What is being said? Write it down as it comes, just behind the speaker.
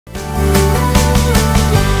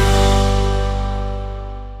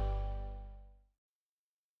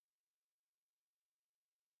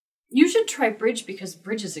should try bridge because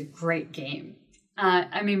bridge is a great game.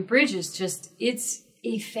 I mean, bridge is just, it's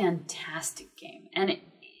a fantastic game. And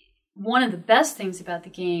one of the best things about the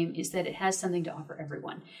game is that it has something to offer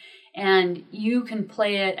everyone. And you can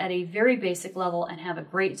play it at a very basic level and have a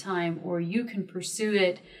great time, or you can pursue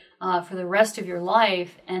it for the rest of your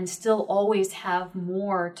life and still always have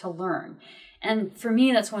more to learn. And for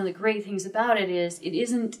me, that's one of the great things about it is it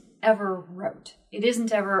isn't ever rote. It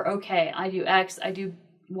isn't ever, okay, I do X, I do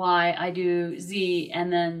Y, I do Z,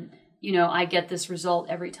 and then, you know, I get this result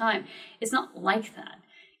every time. It's not like that.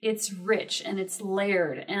 It's rich and it's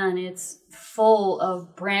layered and it's full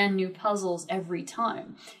of brand new puzzles every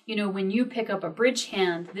time. You know, when you pick up a bridge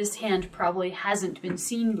hand, this hand probably hasn't been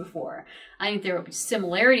seen before. I think there will be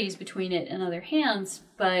similarities between it and other hands,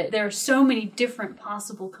 but there are so many different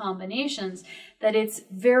possible combinations that it's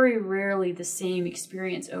very rarely the same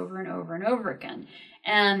experience over and over and over again.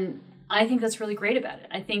 And I think that's really great about it.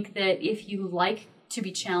 I think that if you like to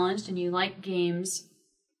be challenged and you like games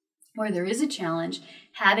where there is a challenge,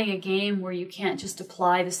 having a game where you can't just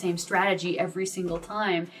apply the same strategy every single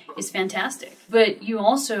time is fantastic. But you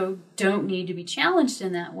also don't need to be challenged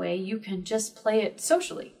in that way. You can just play it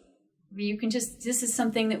socially. You can just, this is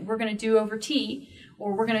something that we're going to do over tea,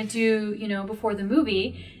 or we're going to do, you know, before the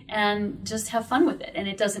movie, and just have fun with it. And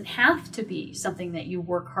it doesn't have to be something that you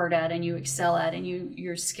work hard at and you excel at and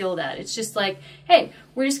you're skilled at. It's just like, hey,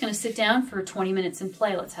 we're just going to sit down for 20 minutes and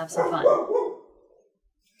play. Let's have some fun.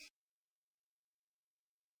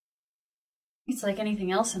 It's like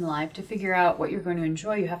anything else in life. To figure out what you're going to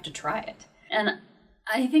enjoy, you have to try it. And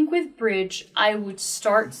I think with bridge, I would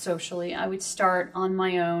start socially. I would start on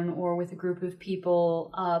my own or with a group of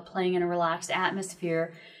people playing in a relaxed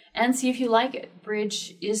atmosphere and see if you like it.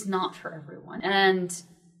 Bridge is not for everyone. And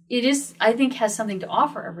it is, I think, has something to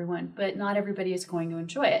offer everyone, but not everybody is going to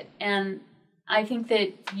enjoy it. And I think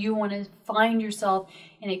that you want to find yourself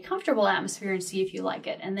in a comfortable atmosphere and see if you like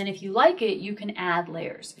it. And then if you like it, you can add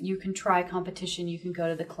layers. You can try competition, you can go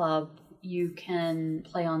to the club, you can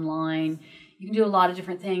play online, you can do a lot of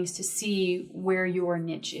different things to see where your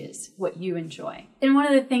niche is, what you enjoy. And one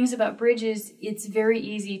of the things about bridge is it's very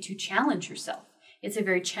easy to challenge yourself. It's a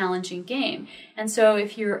very challenging game. And so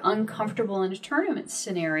if you're uncomfortable in a tournament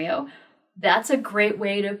scenario, that's a great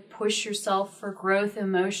way to push yourself for growth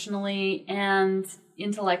emotionally and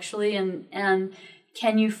intellectually. And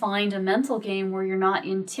can you find a mental game where you're not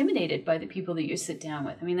intimidated by the people that you sit down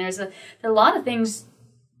with? I mean, there are a lot of things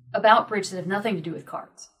about bridge that have nothing to do with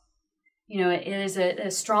cards. You know, it is a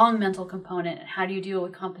strong mental component. How do you deal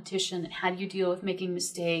with competition? How do you deal with making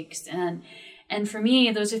mistakes? And for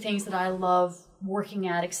me, those are things that I love working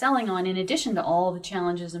at, excelling on, in addition to all the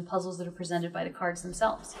challenges and puzzles that are presented by the cards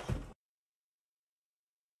themselves.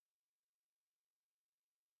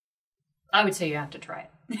 I would say you have to try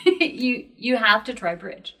it. You have to try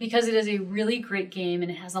bridge because it is a really great game and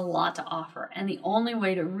it has a lot to offer. And the only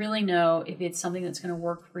way to really know if it's something that's going to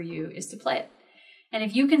work for you is to play it. And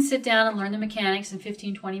if you can sit down and learn the mechanics in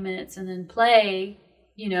 15, 20 minutes and then play,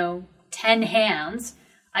 you know, 10 hands,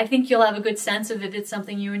 I think you'll have a good sense of if it's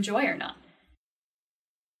something you enjoy or not.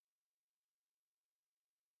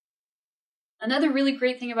 Another really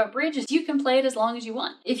great thing about bridge is you can play it as long as you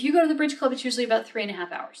want. If you go to the bridge club, it's usually about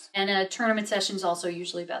 3.5 hours. And a tournament session is also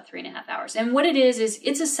usually about 3.5 hours. And what it is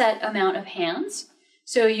it's a set amount of hands.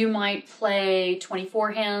 So you might play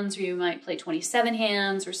 24 hands, or you might play 27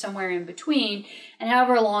 hands, or somewhere in between. And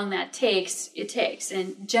however long that takes, it takes.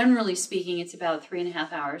 And generally speaking, it's about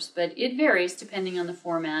 3.5 hours. But it varies depending on the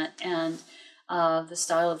format and the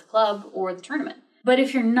style of the club or the tournament. But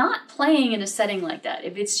if you're not playing in a setting like that,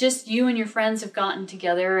 if it's just you and your friends have gotten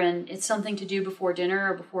together and it's something to do before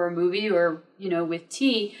dinner or before a movie or, you know, with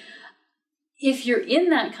tea, if you're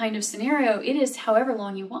in that kind of scenario, it is however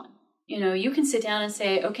long you want. You know, you can sit down and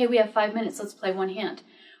say, okay, we have 5 minutes, let's play one hand.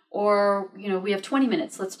 Or, you know, we have 20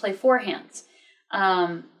 minutes, let's play 4 hands.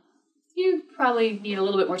 You probably need a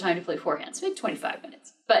little bit more time to play 4 hands, maybe 25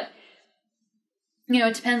 minutes. But you know,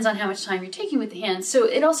 it depends on how much time you're taking with the hands. So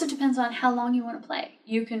it also depends on how long you want to play.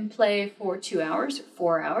 You can play for 2 hours, or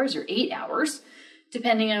 4 hours, or 8 hours,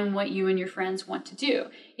 depending on what you and your friends want to do.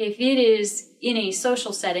 If it is in a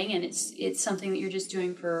social setting and it's something that you're just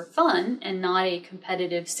doing for fun and not a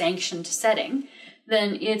competitive sanctioned setting,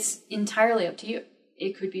 then it's entirely up to you.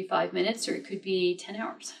 It could be 5 minutes or it could be 10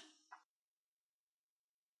 hours.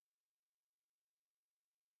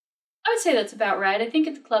 I would say that's about right. I think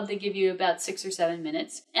at the club they give you about 6 or 7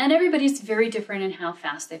 minutes. And everybody's very different in how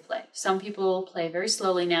fast they play. Some people play very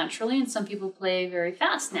slowly naturally and some people play very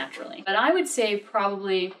fast naturally. But I would say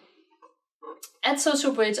probably at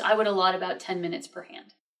social bridge I would allot about 10 minutes per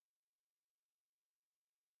hand.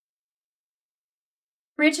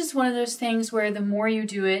 Bridge is one of those things where the more you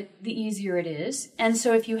do it, the easier it is. And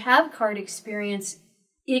so if you have card experience,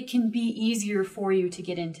 it can be easier for you to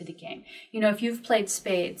get into the game. You know, if you've played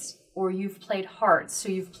spades or you've played hearts, so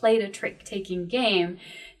you've played a trick-taking game,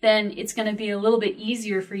 then it's going to be a little bit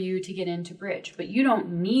easier for you to get into bridge. But you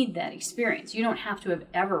don't need that experience. You don't have to have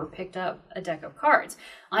ever picked up a deck of cards.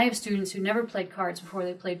 I have students who never played cards before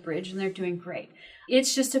they played bridge, and they're doing great.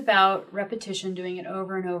 It's just about repetition, doing it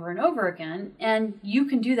over and over and over again, and you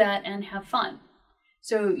can do that and have fun.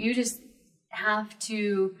 So you just have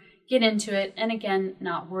to get into it, and again,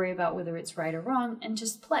 not worry about whether it's right or wrong, and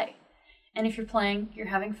just play. And if you're playing, you're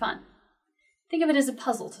having fun. Think of it as a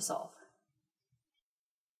puzzle to solve.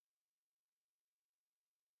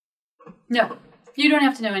 No, you don't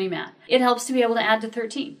have to know any math. It helps to be able to add to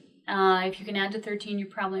 13. If you can add to 13, you're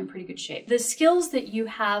probably in pretty good shape. The skills that you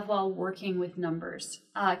have while working with numbers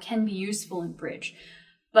can be useful in bridge,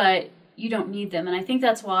 but you don't need them. And I think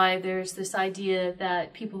that's why there's this idea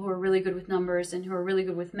that people who are really good with numbers and who are really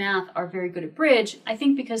good with math are very good at bridge. I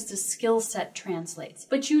think because the skill set translates.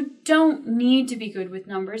 But you don't need to be good with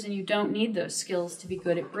numbers, and you don't need those skills to be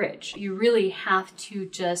good at bridge. You really have to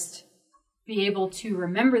just be able to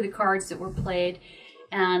remember the cards that were played,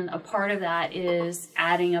 and a part of that is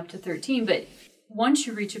adding up to 13. But once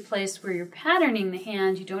you reach a place where you're patterning the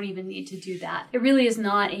hand, you don't even need to do that. It really is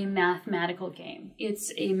not a mathematical game.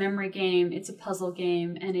 It's a memory game, it's a puzzle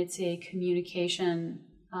game, and it's a communication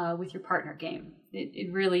with your partner game.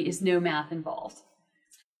 It really is no math involved.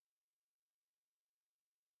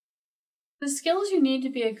 The skills you need to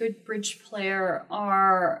be a good bridge player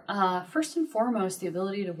are, first and foremost, the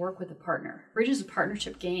ability to work with a partner. Bridge is a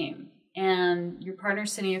partnership game, and your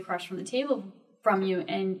partner's sitting across from the table from you,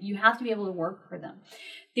 and you have to be able to work for them.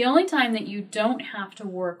 The only time that you don't have to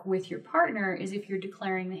work with your partner is if you're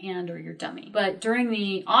declaring the hand or your dummy. But during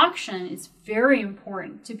the auction, it's very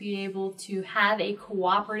important to be able to have a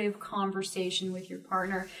cooperative conversation with your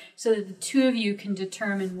partner so that the two of you can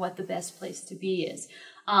determine what the best place to be is.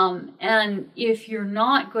 And if you're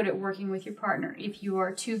not good at working with your partner, if you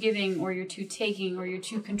are too giving or you're too taking or you're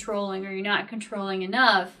too controlling or you're not controlling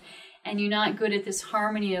enough, and you're not good at this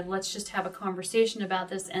harmony of let's just have a conversation about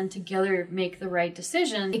this and together make the right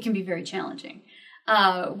decision, it can be very challenging.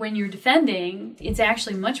 When you're defending, it's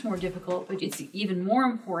actually much more difficult, but it's even more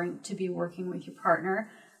important to be working with your partner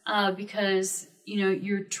because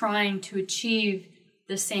you're trying to achieve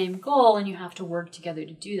the same goal, and you have to work together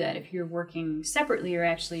to do that. If you're working separately, you're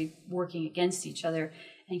actually working against each other,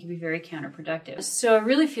 and it can be very counterproductive. So I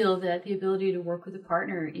really feel that the ability to work with a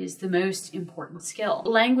partner is the most important skill.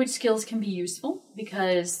 Language skills can be useful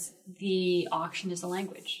because the auction is a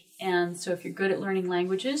language. And so if you're good at learning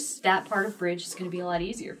languages, that part of bridge is going to be a lot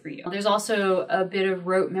easier for you. There's also a bit of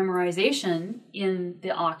rote memorization in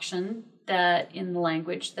the auction in the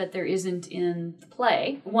language that there isn't in the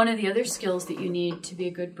play. One of the other skills that you need to be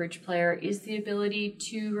a good bridge player is the ability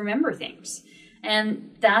to remember things.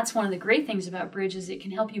 And that's one of the great things about bridge is it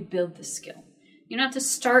can help you build the skill. You don't have to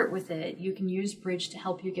start with it. You can use bridge to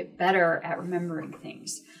help you get better at remembering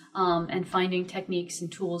things and finding techniques and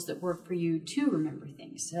tools that work for you to remember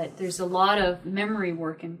things. There's a lot of memory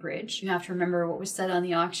work in bridge. You have to remember what was said on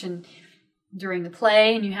the auction during the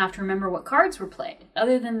play, and you have to remember what cards were played.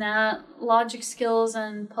 Other than that, logic skills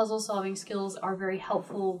and puzzle solving skills are very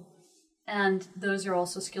helpful, and those are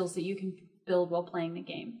also skills that you can build while playing the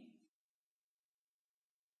game.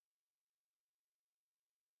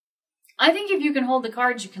 I think if you can hold the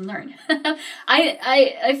cards, you can learn.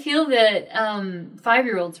 I feel that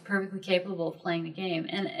 5-year-olds are perfectly capable of playing the game.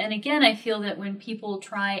 And again, I feel that when people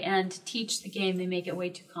try and teach the game, they make it way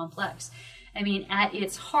too complex. I mean, at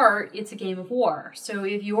its heart, it's a game of war. So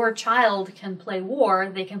if your child can play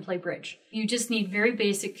war, they can play bridge. You just need very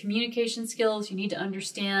basic communication skills. You need to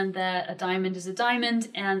understand that a diamond is a diamond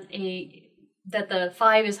and that the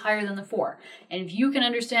 5 is higher than the 4. And if you can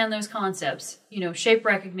understand those concepts, shape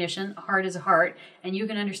recognition, a heart is a heart, and you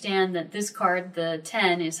can understand that this card, the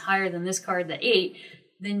 10, is higher than this card, the 8,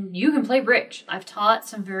 then you can play bridge. I've taught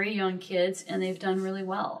some very young kids, and they've done really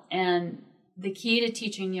well. And the key to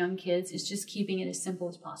teaching young kids is just keeping it as simple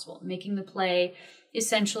as possible, making the play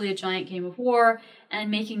essentially a giant game of war, and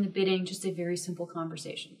making the bidding just a very simple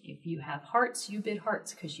conversation. If you have hearts, you bid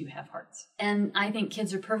hearts because you have hearts. And I think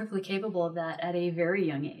kids are perfectly capable of that at a very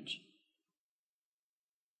young age.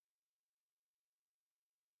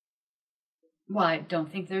 Well, I don't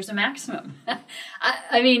think there's a maximum.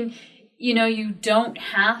 I mean, you know, you don't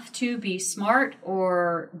have to be smart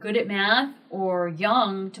or good at math or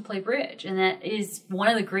young to play bridge. And that is one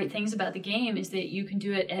of the great things about the game, is that you can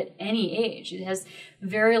do it at any age. It has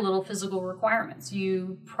very little physical requirements.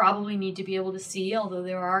 You probably need to be able to see, although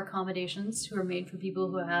there are accommodations who are made for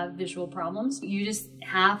people who have visual problems. You just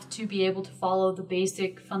have to be able to follow the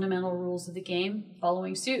basic fundamental rules of the game,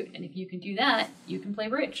 following suit. And if you can do that, you can play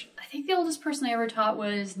bridge. I think the oldest person I ever taught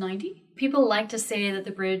was 90. People like to say that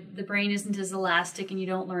the brain isn't as elastic and you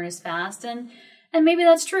don't learn as fast, and maybe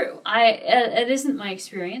that's true. It isn't my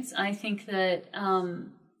experience. I think that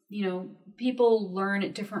you know, people learn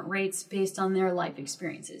at different rates based on their life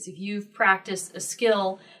experiences. If you've practiced a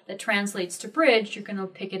skill that translates to bridge, you're going to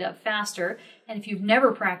pick it up faster, and if you've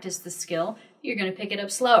never practiced the skill, you're going to pick it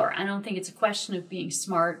up slower. I don't think it's a question of being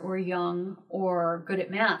smart or young or good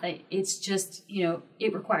at math. It's just, you know,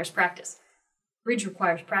 it requires practice. Bridge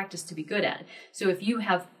requires practice to be good at. So if you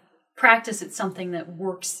have practice at something that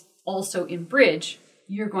works also in bridge,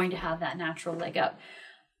 you're going to have that natural leg up.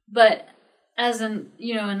 But as a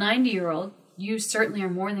 90-year-old, you certainly are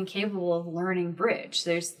more than capable of learning bridge.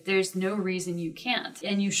 There's no reason you can't.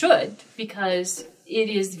 And you should, because it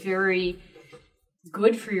is very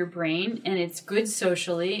good for your brain, and it's good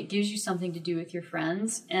socially. It gives you something to do with your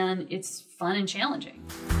friends, and it's fun and challenging.